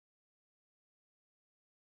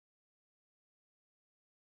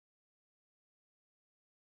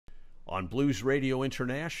On Blues Radio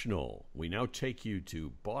International, we now take you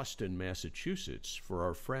to Boston, Massachusetts for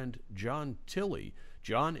our friend Jon Tilly.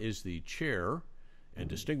 Jon is the chair and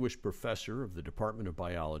distinguished professor of the Department of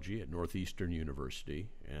Biology at Northeastern University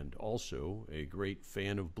and also a great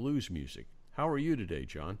fan of blues music. How are you today,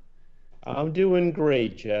 Jon? I'm doing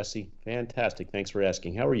great, Jesse. Fantastic. Thanks for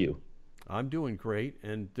asking. How are you? I'm doing great,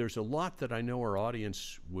 and there's a lot that I know our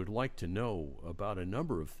audience would like to know about a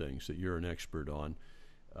number of things that you're an expert on.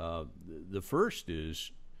 The first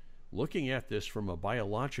is looking at this from a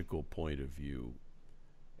biological point of view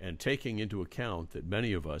and taking into account that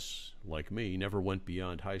many of us, like me, never went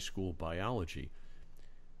beyond high school biology.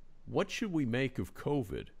 What should we make of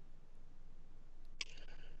COVID?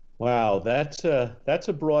 Wow, that's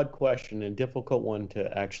a broad question and difficult one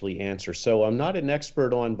to actually answer. So I'm not an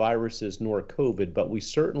expert on viruses nor COVID, but we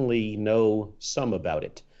certainly know some about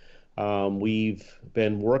it. We've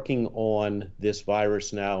been working on this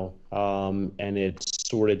virus now and its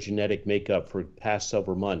sort of genetic makeup for the past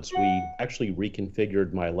several months. We actually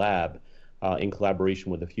reconfigured my lab in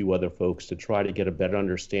collaboration with a few other folks to try to get a better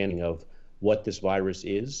understanding of what this virus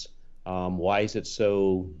is, why is it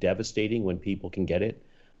so devastating when people can get it,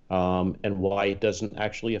 and why it doesn't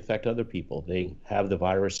actually affect other people. They have the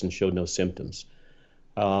virus and show no symptoms.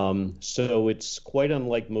 So it's quite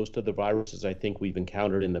unlike most of the viruses I think we've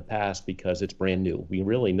encountered in the past because it's brand new. We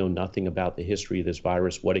really know nothing about the history of this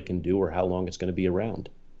virus, what it can do, or how long it's going to be around.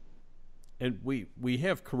 And we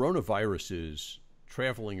have coronaviruses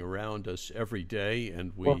traveling around us every day,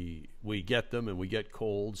 and Well, we get them and we get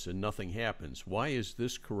colds and nothing happens. Why is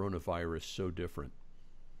this coronavirus so different?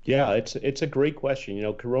 yeah, it's a great question. You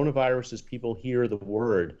know, coronaviruses, people hear the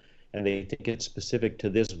word and they think it's specific to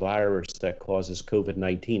this virus that causes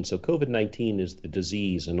COVID-19. So COVID-19 is the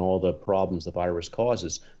disease and all the problems the virus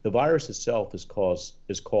causes. The virus itself is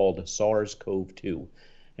called SARS-CoV-2,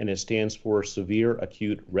 and it stands for Severe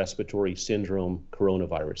Acute Respiratory Syndrome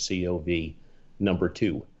Coronavirus, COV number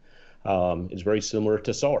 2. It's very similar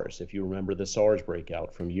to SARS, if you remember the SARS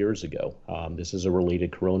breakout from years ago. This is a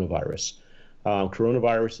related coronavirus.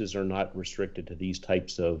 Coronaviruses are not restricted to these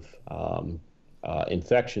types of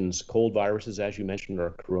infections. Cold viruses, as you mentioned,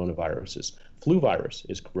 are coronaviruses. Flu virus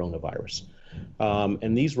is coronavirus.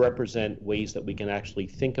 And these represent ways that we can actually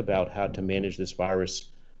think about how to manage this virus,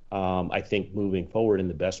 I think, moving forward in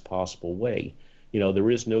the best possible way. You know,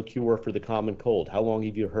 there is no cure for the common cold. How long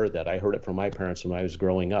have you heard that? I heard it from my parents when I was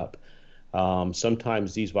growing up.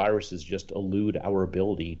 Sometimes these viruses just elude our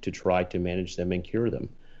ability to try to manage them and cure them.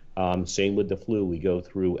 Same with the flu. We go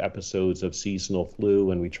through episodes of seasonal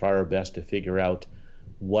flu and we try our best to figure out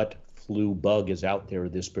what flu bug is out there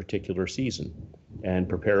this particular season and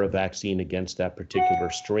prepare a vaccine against that particular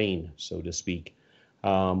strain, so to speak.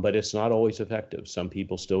 But it's not always effective. Some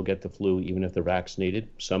people still get the flu even if they're vaccinated.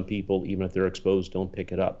 Some people, even if they're exposed, don't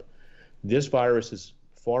pick it up. This virus is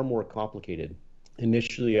far more complicated.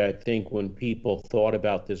 Initially, I think when people thought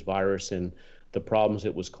about this virus and the problems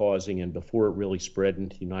it was causing and before it really spread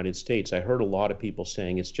into the United States, I heard a lot of people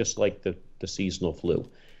saying it's just like the seasonal flu.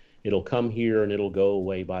 It'll come here and it'll go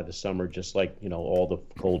away by the summer, just like, you know, all the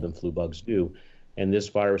cold and flu bugs do. And this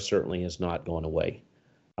virus certainly has not gone away.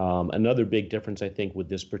 Another big difference, I think, with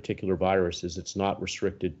this particular virus is it's not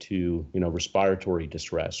restricted to, you know, respiratory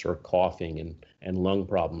distress or coughing and lung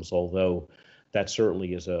problems, although that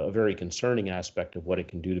certainly is a very concerning aspect of what it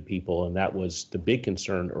can do to people. And that was the big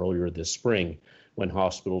concern earlier this spring when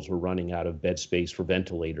hospitals were running out of bed space for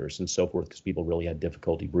ventilators and so forth because people really had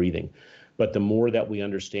difficulty breathing. But the more that we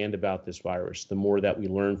understand about this virus, the more that we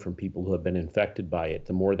learn from people who have been infected by it,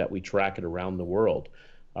 the more that we track it around the world,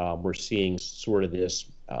 we're seeing sort of this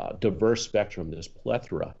diverse spectrum, this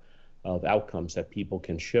plethora of outcomes that people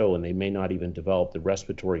can show, and they may not even develop the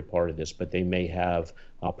respiratory part of this, but they may have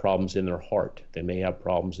problems in their heart, they may have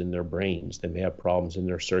problems in their brains, they may have problems in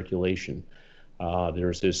their circulation.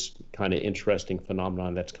 There's this kind of interesting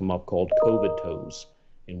phenomenon that's come up called COVID toes,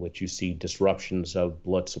 in which you see disruptions of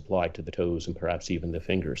blood supply to the toes and perhaps even the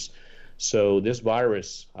fingers. So this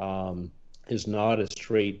virus is not a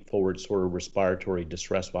straightforward sort of respiratory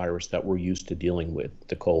distress virus that we're used to dealing with,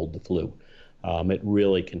 the cold, the flu. It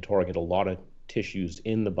really can target a lot of tissues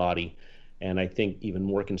in the body. And I think even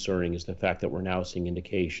more concerning is the fact that we're now seeing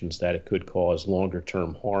indications that it could cause longer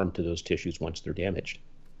term harm to those tissues once they're damaged.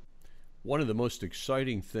 One of the most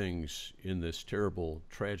exciting things in this terrible,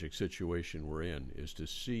 tragic situation we're in is to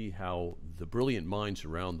see how the brilliant minds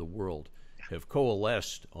around the world have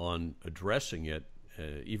coalesced on addressing it,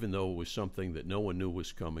 even though it was something that no one knew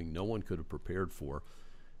was coming, no one could have prepared for.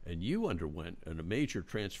 And you underwent a major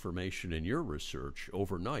transformation in your research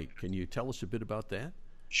overnight. Can you tell us a bit about that?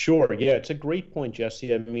 Sure. Yeah, it's a great point,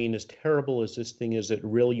 Jesse. I mean, as terrible as this thing is, it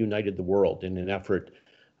really united the world in an effort,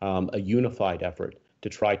 a unified effort to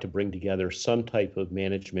try to bring together some type of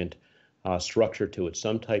management structure to it,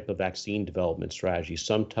 some type of vaccine development strategy,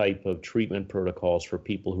 some type of treatment protocols for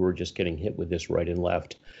people who are just getting hit with this right and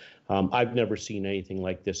left. I've never seen anything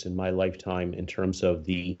like this in my lifetime in terms of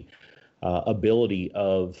the ability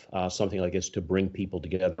of something like this to bring people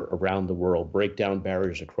together around the world, break down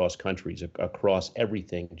barriers across countries, across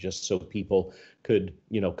everything, just so people could,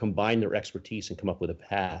 combine their expertise and come up with a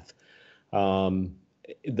path. Um,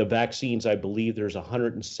 the vaccines, I believe there's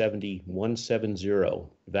 170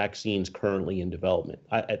 vaccines currently in development.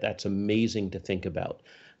 That's amazing to think about,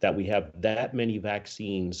 that we have that many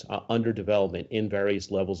vaccines under development in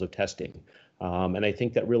various levels of testing. And I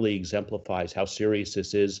think that really exemplifies how serious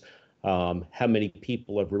this is, how many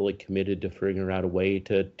people have really committed to figuring out a way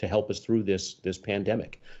to help us through this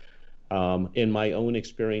pandemic. In my own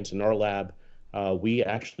experience in our lab, we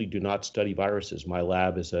actually do not study viruses. My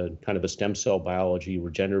lab is a kind of a stem cell biology,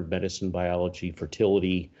 regenerative medicine biology,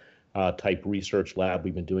 fertility type research lab.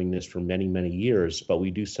 We've been doing this for many, many years, but we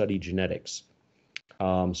do study genetics.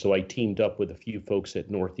 So I teamed up with a few folks at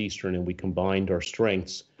Northeastern, and we combined our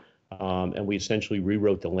strengths, and we essentially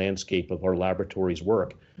rewrote the landscape of our laboratory's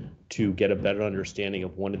work to get a better understanding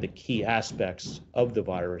of one of the key aspects of the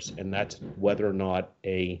virus, and that's whether or not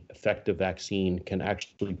an effective vaccine can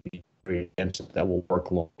actually be against it that will work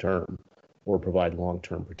long term or provide long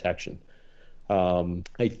term protection.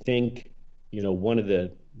 I think, one of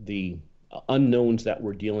the unknowns that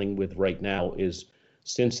we're dealing with right now is,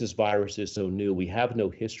 since this virus is so new, we have no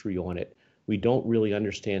history on it. We don't really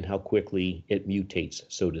understand how quickly it mutates,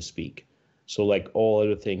 so to speak. So like all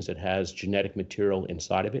other things, it has genetic material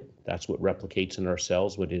inside of it. That's what replicates in our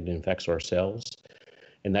cells when it infects our cells.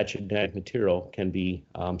 And that genetic material can be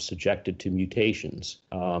subjected to mutations.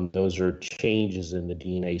 Those are changes in the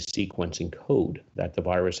DNA sequencing code that the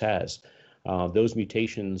virus has. Those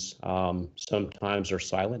mutations sometimes are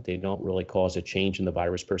silent. They don't really cause a change in the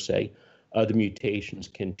virus per se. Other mutations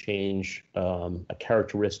can change a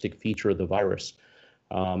characteristic feature of the virus,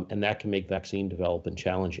 and that can make vaccine development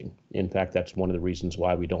challenging. In fact, that's one of the reasons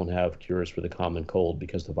why we don't have cures for the common cold,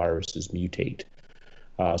 because the viruses mutate.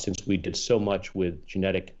 Since we did so much with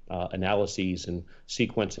genetic analyses and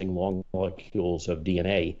sequencing long molecules of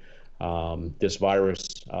DNA, this virus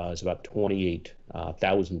is about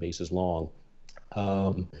 28,000 bases long.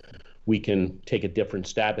 We can take a different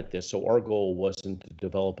stab at this. So our goal wasn't to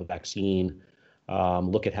develop a vaccine,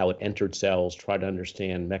 look at how it entered cells, try to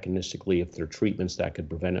understand mechanistically if there are treatments that could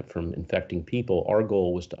prevent it from infecting people. Our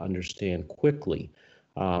goal was to understand quickly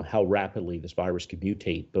how rapidly this virus could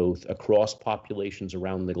mutate, both across populations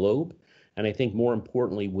around the globe, and I think more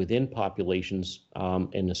importantly, within populations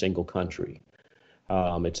in a single country.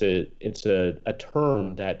 It's a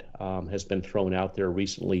term that has been thrown out there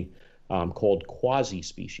recently called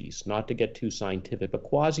quasi-species. Not to get too scientific, but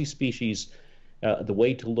quasi-species, the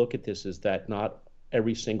way to look at this is that not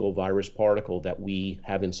every single virus particle that we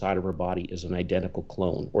have inside of our body is an identical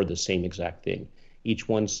clone or the same exact thing. Each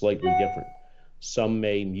one's slightly different. Some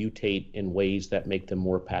may mutate in ways that make them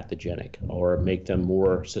more pathogenic or make them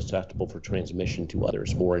more susceptible for transmission to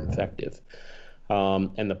others, more infective.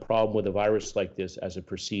 And the problem with a virus like this, as it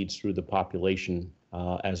proceeds through the population,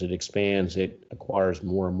 as it expands, it acquires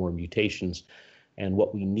more and more mutations. And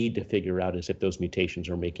what we need to figure out is if those mutations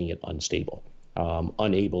are making it unstable,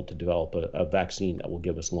 unable to develop a vaccine that will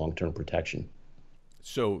give us long-term protection.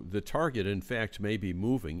 So the target, in fact, may be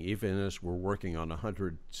moving even as we're working on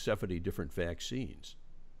 170 different vaccines.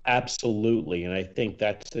 Absolutely. And I think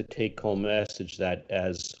that's the take-home message, that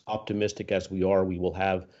as optimistic as we are, we will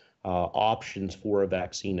have options for a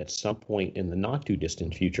vaccine at some point in the not too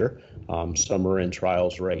distant future. Some are in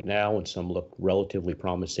trials right now, and some look relatively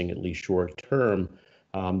promising, at least short term.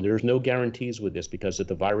 There's no guarantees with this, because if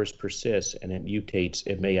the virus persists and it mutates,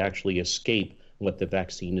 it may actually escape what the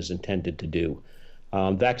vaccine is intended to do.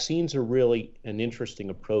 Vaccines are really an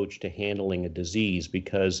interesting approach to handling a disease,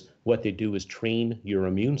 because what they do is train your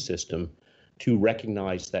immune system to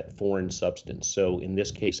recognize that foreign substance. So in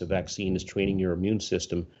this case, a vaccine is training your immune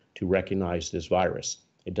system to recognize this virus.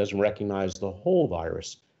 It doesn't recognize the whole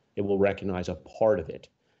virus. It will recognize a part of it.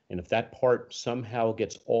 And if that part somehow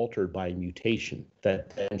gets altered by a mutation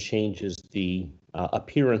that then changes the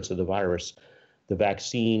appearance of the virus, the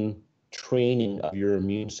vaccine training of your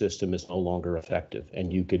immune system is no longer effective,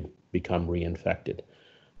 and you could become reinfected.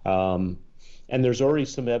 And there's already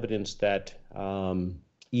some evidence that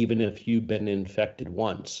even if you've been infected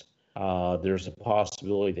once, there's a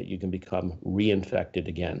possibility that you can become reinfected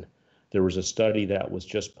again. There was a study that was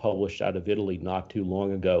just published out of Italy not too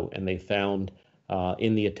long ago, and they found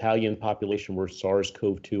in the Italian population where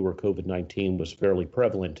SARS-CoV-2 or COVID-19 was fairly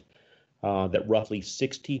prevalent, that roughly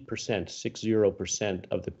 60%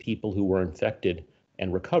 of the people who were infected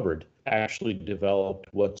and recovered actually developed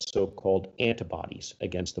what's so-called antibodies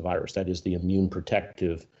against the virus. That is the immune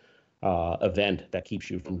protective event that keeps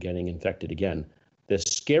you from getting infected again. The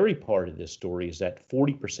scary part of this story is that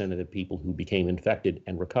 40% of the people who became infected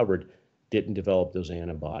and recovered didn't develop those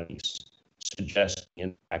antibodies, suggesting,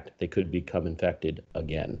 in fact, they could become infected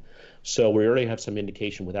again. So we already have some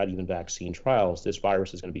indication without even vaccine trials, this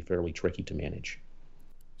virus is going to be fairly tricky to manage.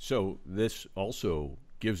 So this also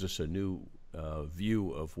gives us a new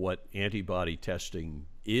view of what antibody testing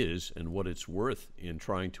is and what it's worth in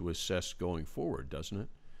trying to assess going forward, doesn't it?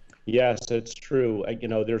 Yes, it's true.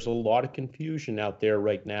 There's a lot of confusion out there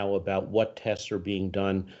right now about what tests are being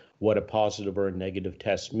done, what a positive or a negative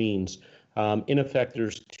test means. In effect,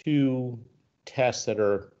 there's two tests that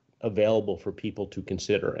are available for people to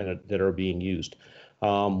consider and that are being used.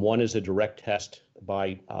 One is a direct test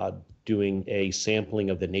by doing a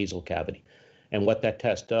sampling of the nasal cavity. And what that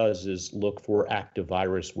test does is look for active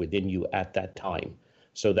virus within you at that time.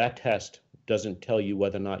 So that test doesn't tell you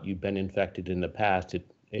whether or not you've been infected in the past.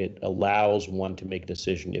 It allows one to make a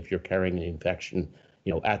decision if you're carrying an infection,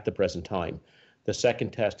 at the present time. The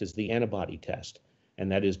second test is the antibody test, and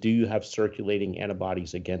that is, do you have circulating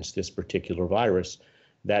antibodies against this particular virus?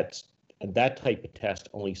 That type of test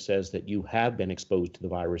only says that you have been exposed to the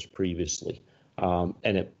virus previously,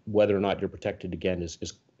 and whether or not you're protected again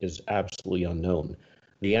is absolutely unknown.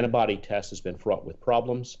 The antibody test has been fraught with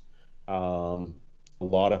problems. A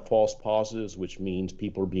lot of false positives, which means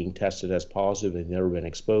people are being tested as positive and never been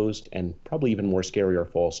exposed, and probably even more scary are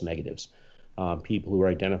false negatives. People who are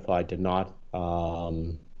identified to not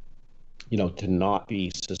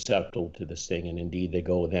be susceptible to this thing, and indeed they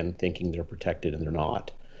go then thinking they're protected and they're not.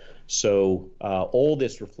 So all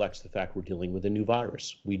this reflects the fact we're dealing with a new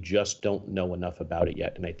virus. We just don't know enough about it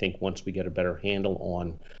yet, and I think once we get a better handle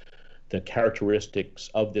on the characteristics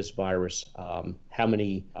of this virus, how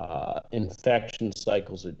many infection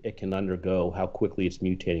cycles it can undergo, how quickly it's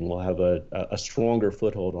mutating, we'll have a stronger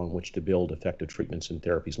foothold on which to build effective treatments and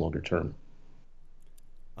therapies longer term.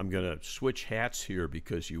 I'm going to switch hats here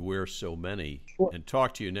because you wear so many, Sure. and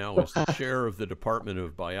talk to you now as the chair of the Department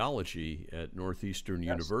of Biology at Northeastern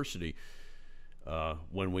Yes. University.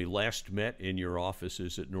 When we last met in your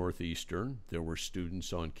offices at Northeastern, there were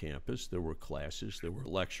students on campus, there were classes, there were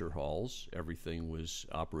lecture halls. Everything was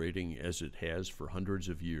operating as it has for hundreds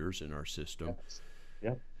of years in our system. Yes.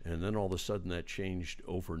 Yep. And then all of a sudden that changed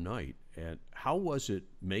overnight. And how was it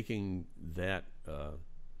making that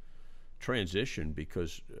transition?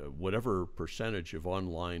 Because whatever percentage of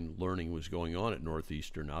online learning was going on at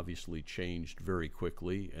Northeastern obviously changed very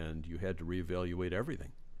quickly, and you had to reevaluate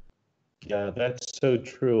everything. Yeah, that's so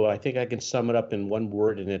true. I think I can sum it up in one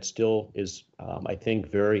word, and it still is, I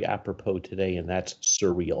think, very apropos today, and that's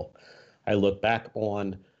surreal. I look back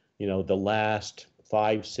on, the last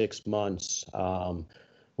 5-6 months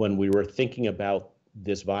when we were thinking about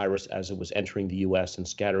this virus as it was entering the U.S. and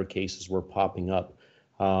scattered cases were popping up,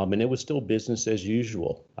 and it was still business as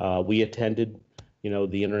usual. We attended,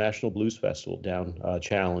 the International Blues Festival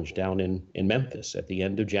Challenge down in Memphis at the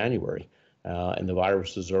end of January. And the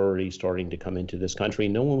virus is already starting to come into this country.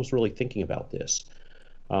 No one was really thinking about this.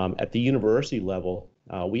 At the university level,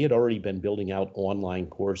 we had already been building out online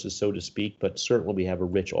courses, so to speak, but certainly we have a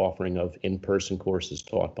rich offering of in-person courses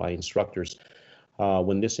taught by instructors.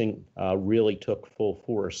 When this thing really took full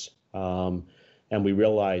force, and we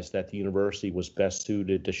realized that the university was best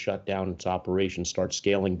suited to shut down its operations, start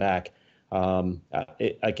scaling back,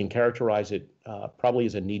 I can characterize it probably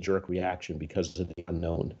as a knee-jerk reaction because of the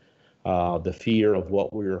unknown. The fear of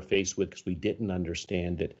what we were faced with because we didn't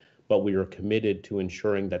understand it, but we were committed to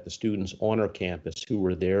ensuring that the students on our campus who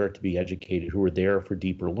were there to be educated, who were there for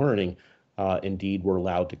deeper learning, indeed were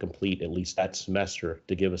allowed to complete at least that semester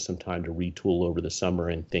to give us some time to retool over the summer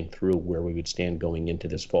and think through where we would stand going into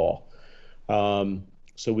this fall.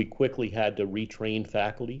 So we quickly had to retrain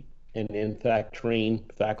faculty and in fact train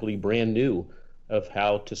faculty brand new of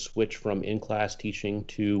how to switch from in-class teaching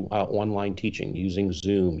to online teaching, using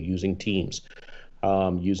Zoom, using Teams,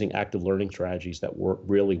 using active learning strategies that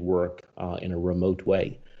really work in a remote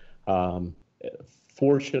way.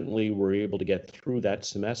 Fortunately, we're able to get through that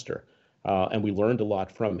semester, and we learned a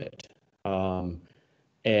lot from it.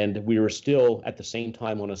 And we were still, at the same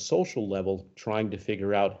time, on a social level, trying to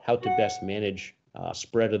figure out how to best manage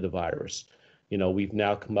spread of the virus. We've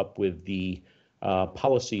now come up with the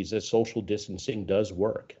policies that social distancing does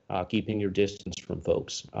work, keeping your distance from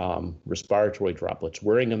folks, respiratory droplets,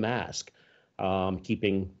 wearing a mask,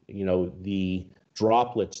 keeping, the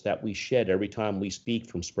droplets that we shed every time we speak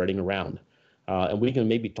from spreading around. And we can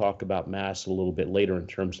maybe talk about masks a little bit later in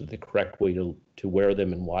terms of the correct way to wear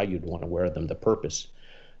them and why you'd want to wear them, the purpose.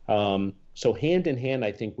 So hand in hand,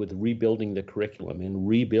 I think, with rebuilding the curriculum and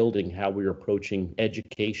rebuilding how we're approaching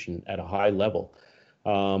education at a high level,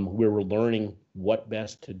 where we're learning what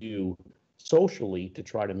best to do socially to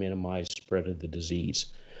try to minimize spread of the disease.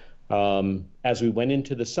 As we went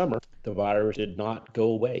into the summer, the virus did not go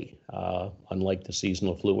away, unlike the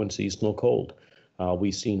seasonal flu and seasonal cold.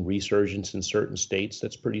 We've seen resurgence in certain states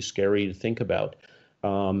that's pretty scary to think about.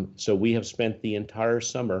 So we have spent the entire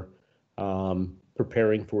summer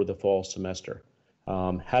preparing for the fall semester.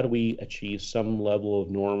 How do we achieve some level of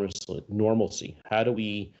normalcy? How do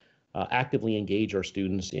we actively engage our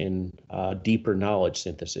students in deeper knowledge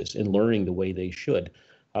synthesis and learning the way they should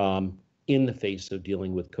in the face of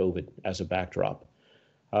dealing with COVID as a backdrop?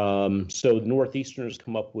 So Northeastern has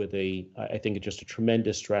come up with I think it's just a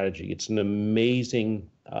tremendous strategy. It's an amazing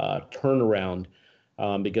turnaround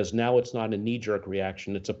because now it's not a knee-jerk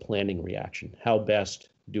reaction, it's a planning reaction. How best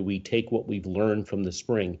do we take what we've learned from the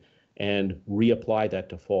spring and reapply that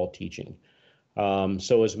to fall teaching?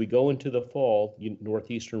 So as we go into the fall,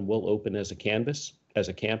 Northeastern will open as a campus.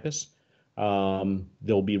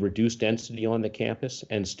 There'll be reduced density on the campus,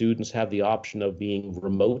 and students have the option of being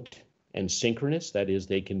remote and synchronous. That is,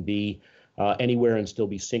 they can be anywhere and still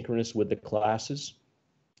be synchronous with the classes.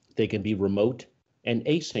 They can be remote and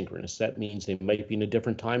asynchronous. That means they might be in a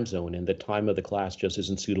different time zone and the time of the class just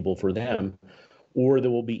isn't suitable for them. Or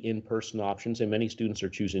there will be in-person options, and many students are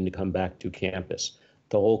choosing to come back to campus.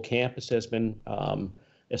 The whole campus has been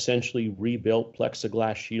essentially rebuilt,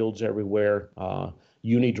 plexiglass shields everywhere,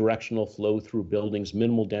 unidirectional flow through buildings,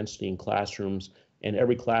 minimal density in classrooms, and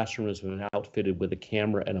every classroom has been outfitted with a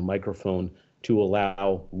camera and a microphone to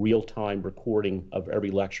allow real-time recording of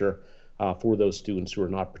every lecture for those students who are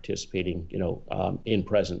not participating, in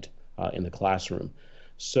the classroom.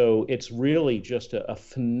 So it's really just a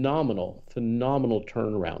phenomenal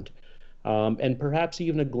turnaround, and perhaps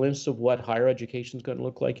even a glimpse of what higher education is going to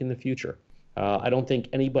look like in the future. I don't think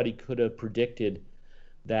anybody could have predicted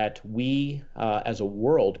that we as a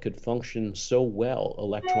world could function so well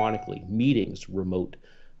electronically, meetings remote,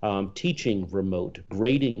 teaching remote,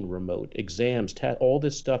 grading remote, exams, all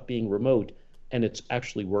this stuff being remote, and it's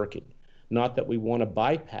actually working. Not that we want to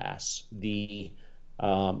bypass the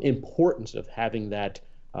importance of having that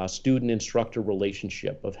student-instructor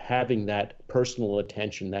relationship, of having that personal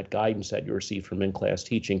attention, that guidance that you receive from in-class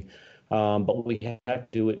teaching. But we have to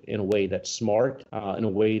do it in a way that's smart, in a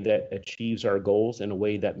way that achieves our goals, in a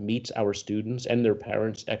way that meets our students and their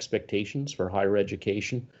parents' expectations for higher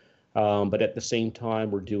education. But at the same time,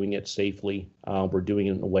 we're doing it safely. We're doing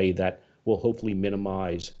it in a way that will hopefully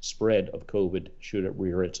minimize spread of COVID should it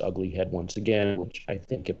rear its ugly head once again, which I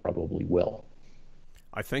think it probably will.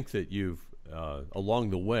 I think that you've,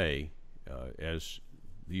 along the way, as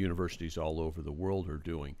the universities all over the world are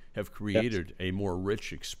doing, have created a more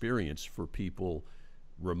rich experience for people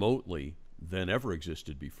remotely than ever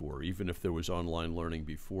existed before. Even if there was online learning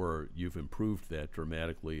before, you've improved that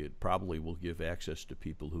dramatically. It probably will give access to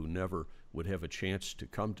people who never would have a chance to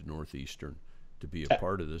come to Northeastern to be a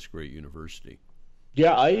part of this great university.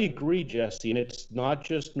 Yeah, I agree, Jesse. And it's not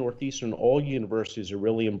just Northeastern. All universities are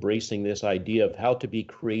really embracing this idea of how to be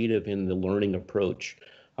creative in the learning approach.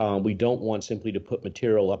 We don't want simply to put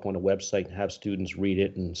material up on a website and have students read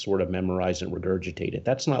it and sort of memorize and regurgitate it.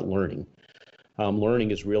 That's not learning. Learning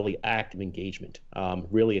is really active engagement,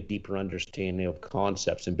 really a deeper understanding of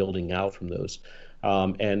concepts and building out from those.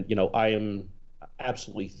 I am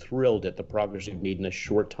absolutely thrilled at the progress we've made in a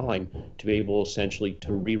short time to be able essentially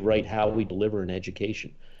to rewrite how we deliver an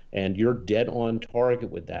education. And you're dead on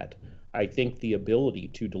target with that. I think the ability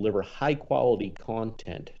to deliver high quality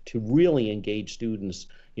content, to really engage students,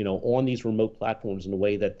 on these remote platforms in a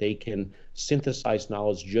way that they can synthesize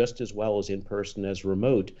knowledge just as well as in person as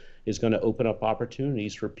remote, is going to open up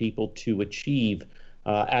opportunities for people to achieve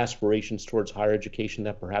aspirations towards higher education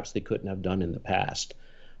that perhaps they couldn't have done in the past.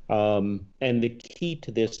 And the key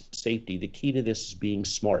to this is safety. The key to this is being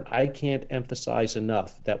smart. I can't emphasize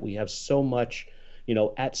enough that we have so much,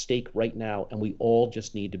 at stake right now, and we all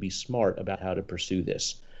just need to be smart about how to pursue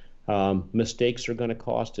this. Mistakes are going to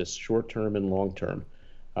cost us short-term and long-term.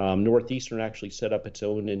 Northeastern actually set up its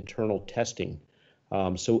own internal testing.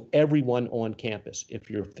 So everyone on campus, if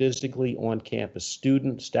you're physically on campus,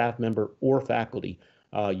 student, staff member, or faculty,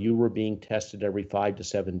 you were being tested every 5 to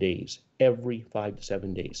 7 days,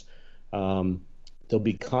 There'll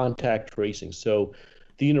be contact tracing. So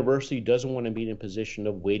the university doesn't want to be in a position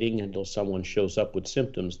of waiting until someone shows up with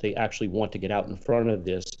symptoms. They actually want to get out in front of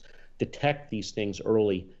this, detect these things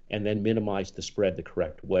early, and then minimize the spread the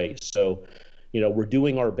correct way. So, we're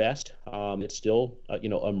doing our best. It's still,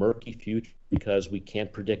 a murky future because we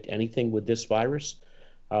can't predict anything with this virus.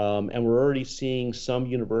 And we're already seeing some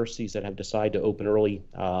universities that have decided to open early.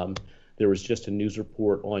 There was just a news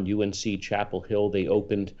report on UNC Chapel Hill. They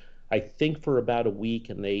opened, I think, for about a week,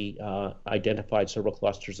 and they identified several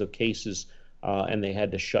clusters of cases, and they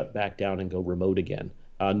had to shut back down and go remote again.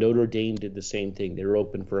 Notre Dame did the same thing. They were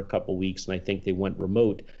open for a couple weeks, and I think they went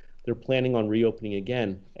remote. They're planning on reopening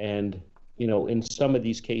again. And, in some of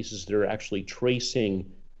these cases, they're actually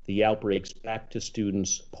tracing the outbreaks back to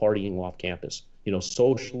students partying off campus,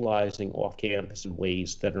 socializing off campus in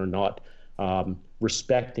ways that are not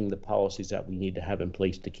respecting the policies that we need to have in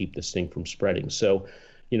place to keep this thing from spreading. So,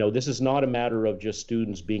 this is not a matter of just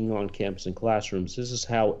students being on campus in classrooms. This is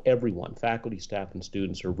how everyone, faculty, staff, and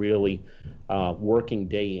students are really working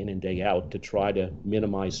day in and day out to try to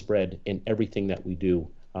minimize spread in everything that we do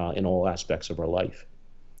in all aspects of our life.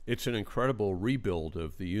 It's an incredible rebuild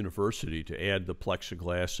of the university to add the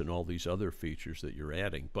plexiglass and all these other features that you're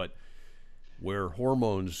adding. But where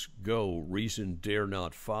hormones go, reason dare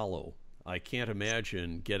not follow. I can't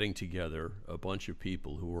imagine getting together a bunch of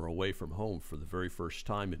people who are away from home for the very first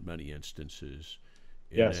time in many instances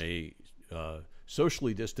in Yes. a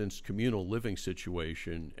socially distanced communal living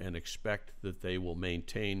situation and expect that they will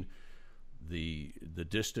maintain the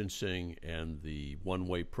distancing and the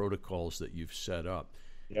one-way protocols that you've set up.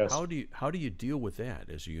 Yes. How do you deal with that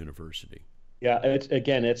as a university? Yeah,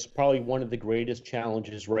 it's probably one of the greatest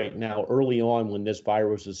challenges right now. Early on, when this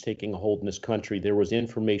virus was taking a hold in this country, there was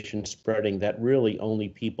information spreading that really only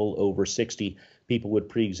people over 60, people with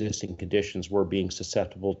pre-existing conditions, were being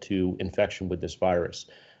susceptible to infection with this virus.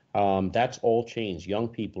 That's all changed. Young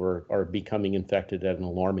people are becoming infected at an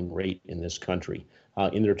alarming rate in this country,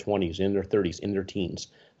 in their 20s, in their 30s, in their teens.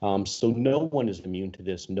 So no one is immune to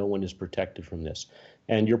this. No one is protected from this.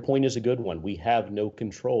 And your point is a good one. We have no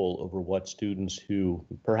control over what students who,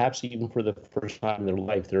 perhaps even for the first time in their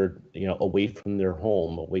life, they're away from their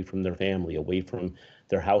home, away from their family, away from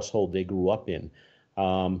their household they grew up in.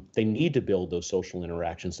 They need to build those social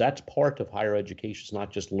interactions. That's part of higher education. It's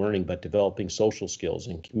not just learning, but developing social skills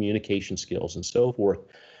and communication skills and so forth.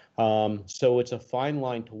 So it's a fine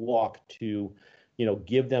line to walk to,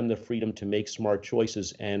 give them the freedom to make smart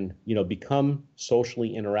choices and, become socially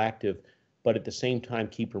interactive, but at the same time,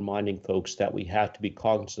 keep reminding folks that we have to be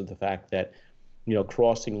cognizant of the fact that,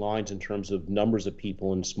 crossing lines in terms of numbers of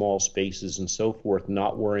people in small spaces and so forth,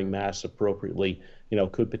 not wearing masks appropriately,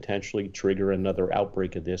 could potentially trigger another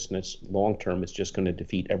outbreak of this. And it's long term, it's just going to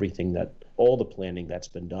defeat everything all the planning that's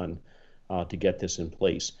been done to get this in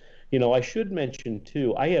place. I should mention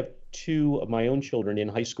too, I have two of my own children in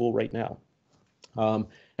high school right now.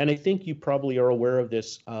 And I think you probably are aware of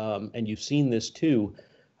this, and you've seen this too.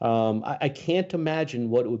 I can't imagine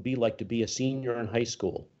what it would be like to be a senior in high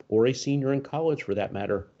school or a senior in college for that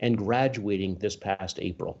matter and graduating this past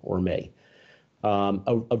April or May.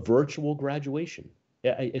 A virtual graduation.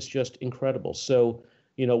 It's just incredible. So,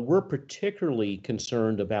 we're particularly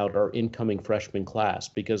concerned about our incoming freshman class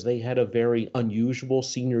because they had a very unusual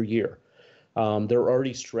senior year. They're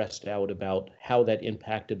already stressed out about how that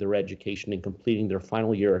impacted their education in completing their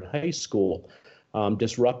final year at high school.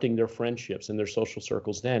 Disrupting their friendships and their social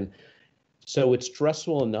circles then. So it's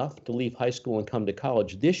stressful enough to leave high school and come to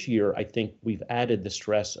college. This year, I think we've added the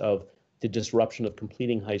stress of the disruption of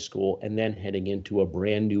completing high school and then heading into a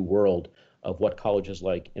brand new world of what college is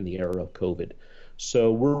like in the era of COVID.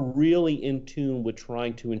 So we're really in tune with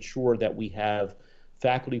trying to ensure that we have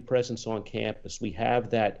faculty presence on campus. We have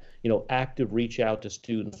that, active reach out to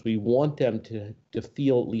students. We want them to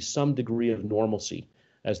feel at least some degree of normalcy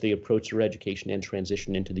as they approach their education and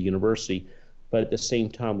transition into the university. But at the same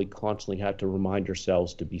time, we constantly have to remind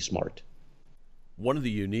ourselves to be smart. One of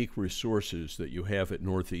the unique resources that you have at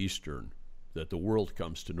Northeastern, that the world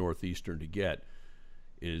comes to Northeastern to get,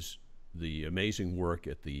 is the amazing work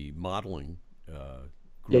at the modeling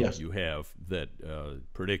group Yes. you have that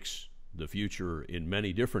predicts the future in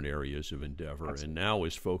many different areas of endeavor. Absolutely. And now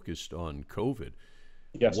is focused on COVID.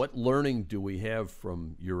 Yes. What learning do we have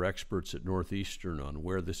from your experts at Northeastern on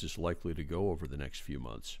where this is likely to go over the next few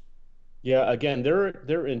months? Yeah, again,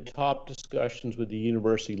 they're in top discussions with the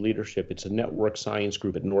university leadership. It's a network science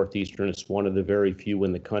group at Northeastern. It's one of the very few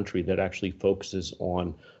in the country that actually focuses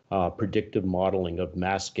on predictive modeling of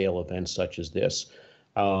mass scale events such as this.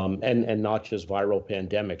 And not just viral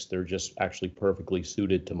pandemics. They're just actually perfectly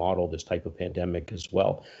suited to model this type of pandemic as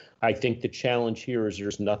well. I think the challenge here is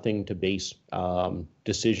there's nothing to base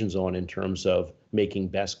decisions on in terms of making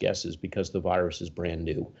best guesses because the virus is brand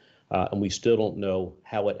new. And we still don't know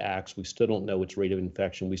how it acts. We still don't know its rate of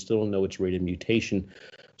infection. We still don't know its rate of mutation.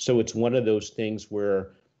 So it's one of those things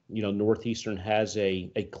where, Northeastern has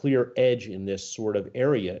a clear edge in this sort of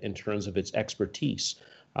area in terms of its expertise.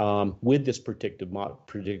 With this predictive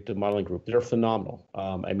modeling group. They're phenomenal.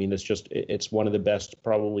 I mean, it's one of the best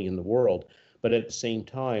probably in the world. But at the same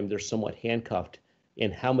time, they're somewhat handcuffed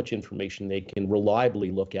in how much information they can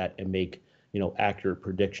reliably look at and make, accurate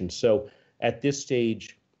predictions. So at this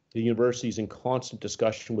stage, the university is in constant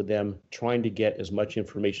discussion with them, trying to get as much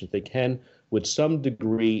information as they can with some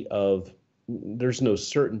degree of, there's no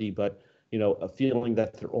certainty, but, a feeling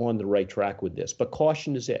that they're on the right track with this. But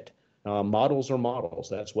caution is it. Models are models.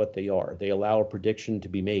 That's what they are. They allow a prediction to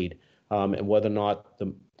be made, and whether or not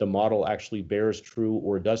the model actually bears true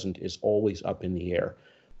or doesn't is always up in the air.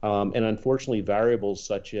 And unfortunately, variables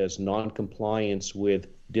such as non-compliance with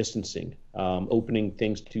distancing, opening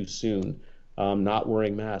things too soon, not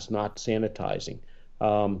wearing masks, not sanitizing,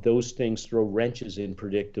 those things throw wrenches in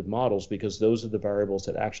predictive models because those are the variables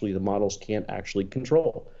that actually the models can't actually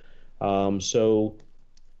control. So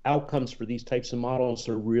outcomes for these types of models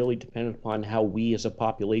are really dependent upon how we as a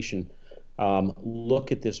population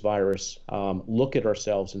look at this virus, look at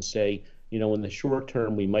ourselves and say, in the short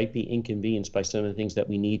term, we might be inconvenienced by some of the things that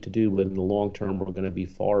we need to do, but in the long term, we're going to be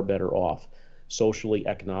far better off socially,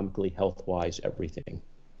 economically, health-wise, everything.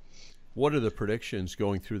 What are the predictions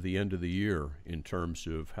going through the end of the year in terms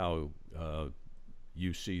of how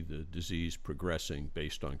you see the disease progressing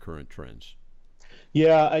based on current trends?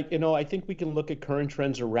 Yeah, I think we can look at current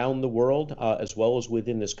trends around the world as well as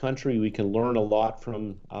within this country. We can learn a lot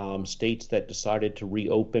from states that decided to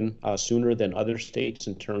reopen sooner than other states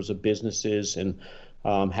in terms of businesses and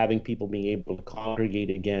having people being able to congregate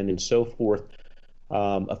again and so forth.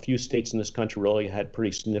 A few states in this country really had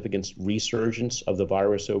pretty significant resurgence of the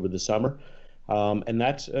virus over the summer. And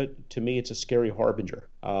that's, to me, it's a scary harbinger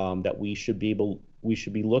that we should be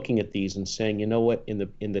looking at these and saying, you know what,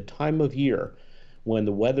 in the time of year when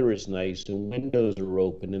the weather is nice and windows are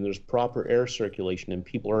open and there's proper air circulation and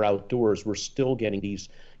people are outdoors, we're still getting these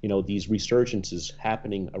resurgences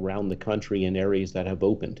happening around the country in areas that have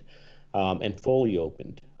opened and fully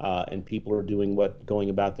opened, and people are going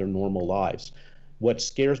about their normal lives. What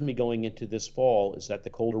scares me going into this fall is that the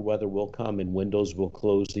colder weather will come and windows will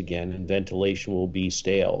close again and ventilation will be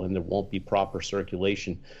stale and there won't be proper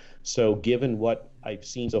circulation. So given what I've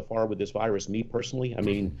seen so far with this virus, me personally, I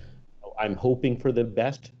mean, I'm hoping for the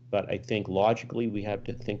best, but I think logically we have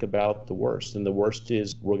to think about the worst. And the worst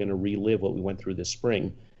is we're going to relive what we went through this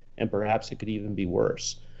spring, and perhaps it could even be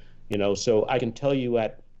worse. So I can tell you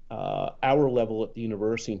at our level at the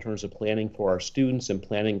university in terms of planning for our students and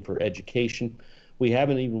planning for education, we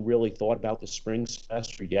haven't even really thought about the spring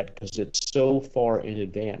semester yet because it's so far in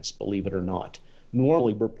advance, believe it or not.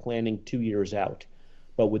 Normally we're planning 2 years out,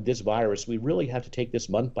 but with this virus, we really have to take this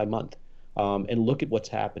month by month and look at what's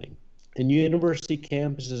happening. And university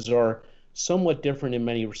campuses are somewhat different in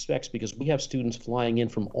many respects because we have students flying in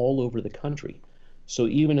from all over the country. So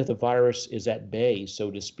even if the virus is at bay,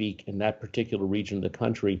 so to speak, in that particular region of the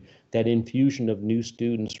country, that infusion of new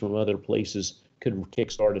students from other places could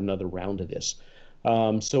kickstart another round of this.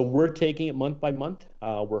 So we're taking it month by month.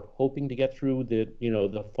 We're hoping to get through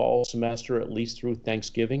the fall semester, at least through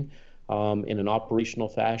Thanksgiving, in an operational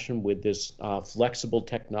fashion with this flexible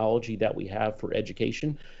technology that we have for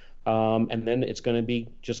education. And then it's going to be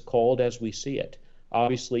just called as we see it.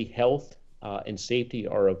 Obviously, health and safety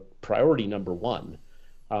are a priority number one.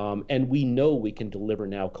 And we know we can deliver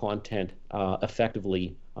now content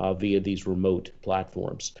effectively via these remote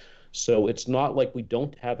platforms. So it's not like we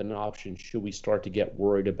don't have an option should we start to get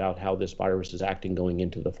worried about how this virus is acting going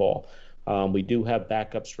into the fall. We do have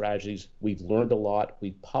backup strategies. We've learned a lot.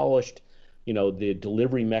 We've polished, the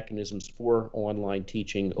delivery mechanisms for online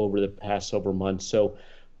teaching over the past several months. So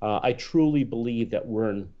I truly believe that we're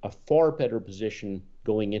in a far better position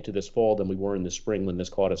going into this fall than we were in the spring when this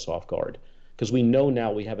caught us off guard. Because we know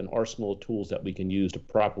now we have an arsenal of tools that we can use to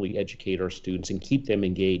properly educate our students and keep them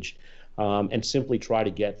engaged and simply try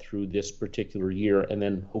to get through this particular year. And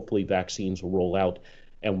then hopefully vaccines will roll out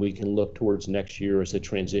and we can look towards next year as a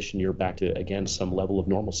transition year back to, again, some level of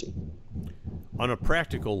normalcy. On a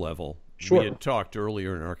practical level, Sure. We had talked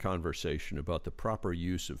earlier in our conversation about the proper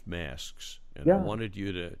use of masks, and Yeah. I wanted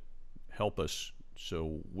you to help us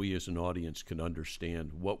so we as an audience can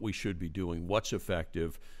understand what we should be doing, what's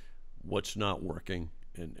effective, what's not working,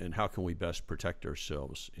 and how can we best protect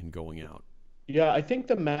ourselves in going out? Yeah, I think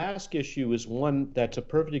the mask issue is one that's a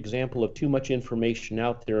perfect example of too much information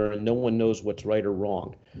out there and no one knows what's right or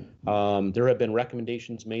wrong. There have been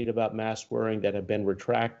recommendations made about mask wearing that have been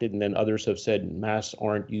retracted, and then others have said masks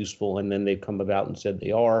aren't useful, and then they've come about and said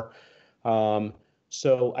they are.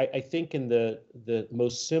 So I think in the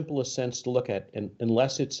most simplest sense to look at, and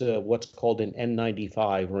unless it's what's called an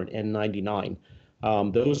N95 or an N99,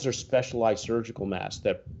 those are specialized surgical masks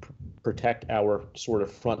that protect our sort of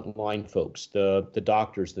frontline folks, the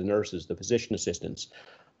doctors, the nurses, the physician assistants,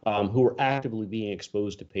 who are actively being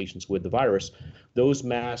exposed to patients with the virus. Those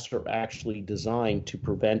masks are actually designed to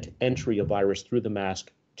prevent entry of virus through the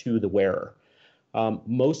mask to the wearer.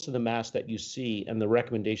 Most of the masks that you see and the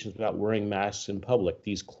recommendations about wearing masks in public,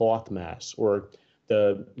 these cloth masks or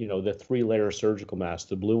the 3-layer surgical masks,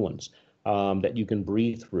 the blue ones that you can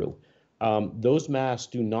breathe through, those masks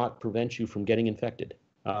do not prevent you from getting infected.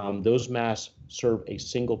 Those masks serve a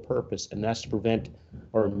single purpose, and that's to prevent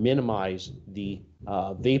or minimize the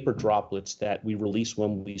vapor droplets that we release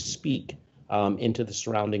when we speak into the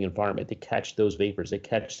surrounding environment. They catch those vapors, they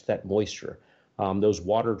catch that moisture, those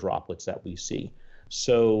water droplets that we see.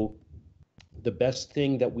 So the best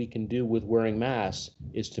thing that we can do with wearing masks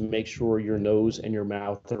is to make sure your nose and your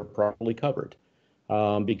mouth are properly covered,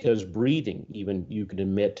 because breathing, even you can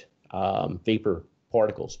emit vapor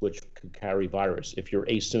particles which could carry virus if you're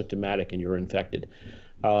asymptomatic and you're infected.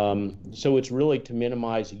 So it's really to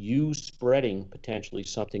minimize you spreading potentially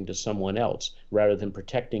something to someone else rather than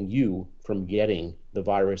protecting you from getting the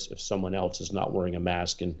virus if someone else is not wearing a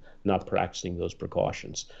mask and not practicing those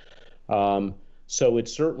precautions. So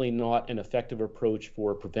it's certainly not an effective approach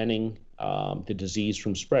for preventing the disease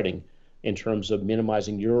from spreading in terms of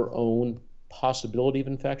minimizing your own possibility of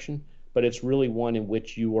infection, but it's really one in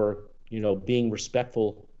which you are, being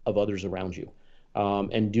respectful of others around you,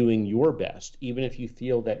 and doing your best. Even if you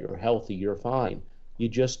feel that you're healthy, you're fine. You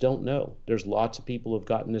just don't know. There's lots of people who've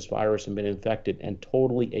gotten this virus and been infected and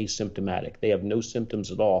totally asymptomatic. They have no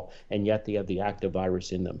symptoms at all, and yet they have the active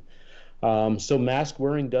virus in them. So mask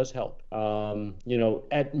wearing does help.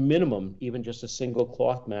 At minimum, even just a single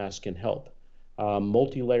cloth mask can help.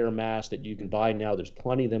 Multi-layer masks that you can buy now, there's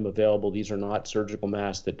plenty of them available. These are not surgical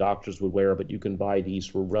masks that doctors would wear, but you can buy these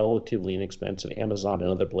for relatively inexpensive, Amazon and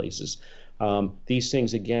other places. These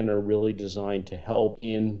things, again, are really designed to help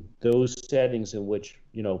in those settings in which,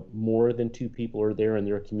 more than 2 people are there and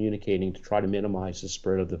they're communicating to try to minimize the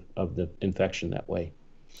spread of the infection that way.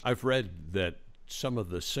 I've read that some of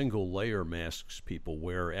the single-layer masks people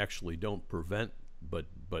wear actually don't prevent, but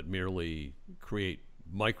merely create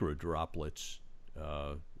micro droplets.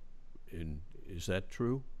 Is that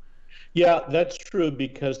true? Yeah, that's true,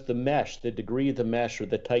 because the mesh, the degree of the mesh or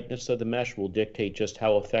the tightness of the mesh will dictate just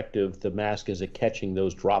how effective the mask is at catching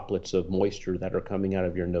those droplets of moisture that are coming out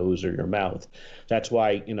of your nose or your mouth. That's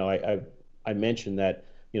why, I mentioned that,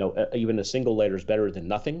 even a single layer is better than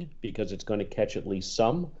nothing because it's going to catch at least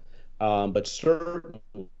some. But certainly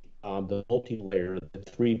the multi-layer, the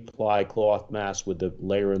 3-ply cloth mask with the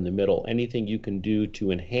layer in the middle, anything you can do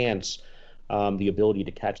to enhance the ability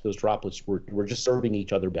to catch those droplets, we're just serving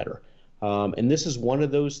each other better. And this is one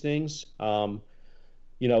of those things. Walter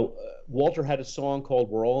had a song called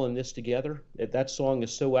 "We're All in This Together." That song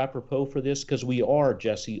is so apropos for this because we are,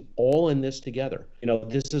 Jesse, all in this together.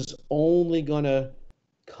 This is only going to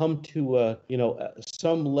come to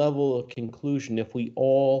some level of conclusion if we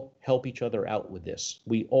all help each other out with this.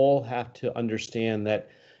 We all have to understand that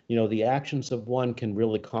the actions of one can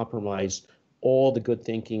really compromise all the good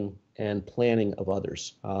thinking and planning of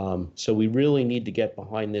others. So we really need to get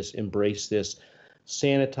behind this, embrace this,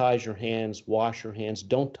 sanitize your hands, wash your hands,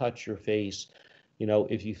 don't touch your face.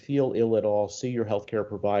 If you feel ill at all, see your healthcare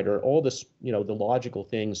provider. All this, the logical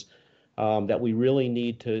things that we really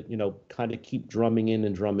need to, kind of keep drumming in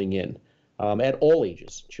at all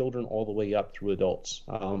ages, children all the way up through adults.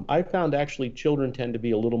 I found actually children tend to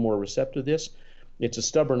be a little more receptive to this. It's the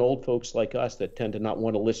stubborn old folks like us that tend to not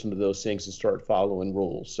want to listen to those things and start following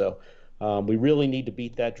rules. So we really need to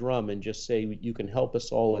beat that drum and just say you can help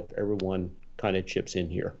us all if everyone kind of chips in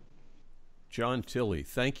here. Jon Tilly,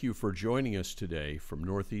 thank you for joining us today from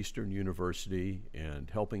Northeastern University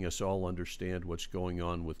and helping us all understand what's going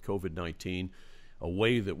on with COVID-19, a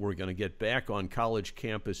way that we're going to get back on college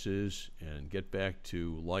campuses and get back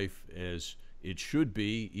to life as it should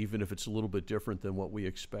be, even if it's a little bit different than what we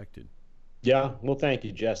expected. Yeah, well, thank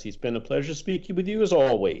you, Jesse. It's been a pleasure speaking with you as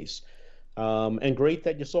always. And great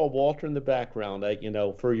that you saw Walter in the background.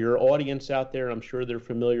 For your audience out there, I'm sure they're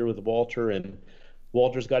familiar with Walter, and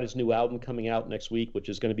Walter's got his new album coming out next week, which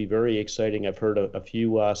is going to be very exciting. I've heard a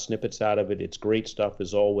few snippets out of it. It's great stuff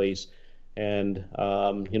as always. And,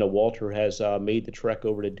 Walter has made the trek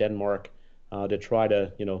over to Denmark to try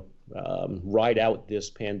to, ride out this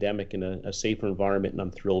pandemic in a safer environment, and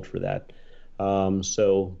I'm thrilled for that.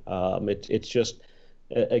 It's just,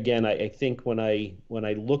 again, I think when I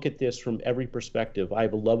look at this from every perspective, I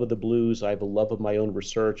have a love of the blues, I have a love of my own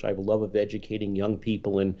research, I have a love of educating young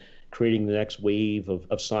people and creating the next wave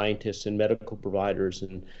of scientists and medical providers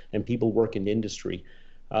and people work in industry.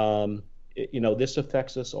 This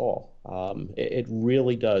affects us all. It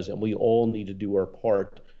really does, and we all need to do our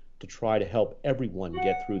part to try to help everyone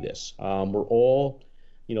get through this. We're all,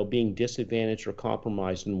 being disadvantaged or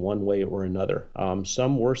compromised in one way or another.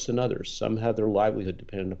 Some worse than others. Some have their livelihood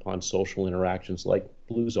dependent upon social interactions, like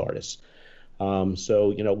blues artists.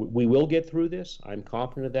 We will get through this. I'm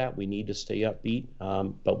confident of that. We need to stay upbeat,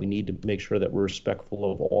 but we need to make sure that we're respectful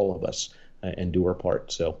of all of us and do our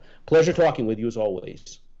part. So, pleasure talking with you as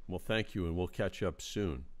always. Well, thank you, and we'll catch up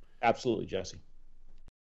soon. Absolutely, Jesse.